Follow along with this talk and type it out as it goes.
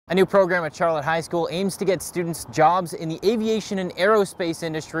A new program at Charlotte High School aims to get students jobs in the aviation and aerospace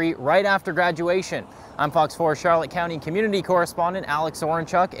industry right after graduation. I'm Fox 4 Charlotte County Community Correspondent Alex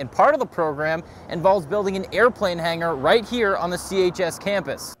Orenchuk, and part of the program involves building an airplane hangar right here on the CHS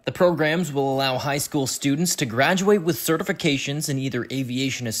campus. The programs will allow high school students to graduate with certifications in either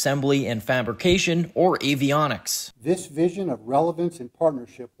aviation assembly and fabrication or avionics. This vision of relevance and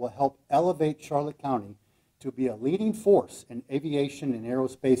partnership will help elevate Charlotte County to be a leading force in aviation and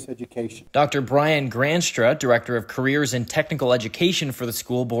aerospace education. Dr. Brian Granstra, Director of Careers and Technical Education for the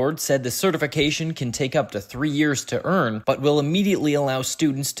school board, said the certification can take up to 3 years to earn, but will immediately allow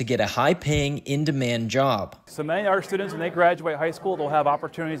students to get a high-paying, in-demand job. So many of our students, when they graduate high school, they'll have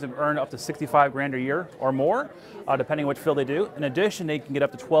opportunities to earn up to 65 grand a year or more, depending on which field they do. In addition, they can get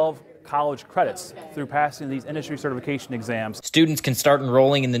up to 12 college credits through passing these industry certification exams. Students can start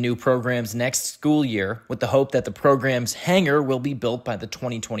enrolling in the new programs next school year with the hope that the program's hangar will be built by the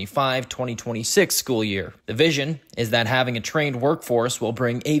 2025-2026 school year. The vision is that having a trained workforce will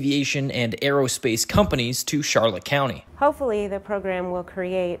bring aviation and aerospace companies to Charlotte County. Hopefully, the program will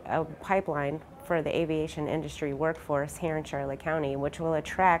create a pipeline for the aviation industry workforce here in Charlotte County, which will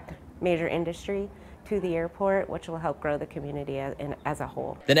attract major industry to the airport, which will help grow the community as a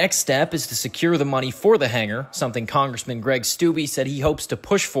whole. The next step is to secure the money for the hangar, something Congressman Greg Stubbe said he hopes to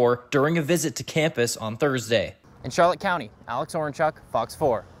push for during a visit to campus on Thursday. In Charlotte County, Alex Orenchuk, Fox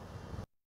 4.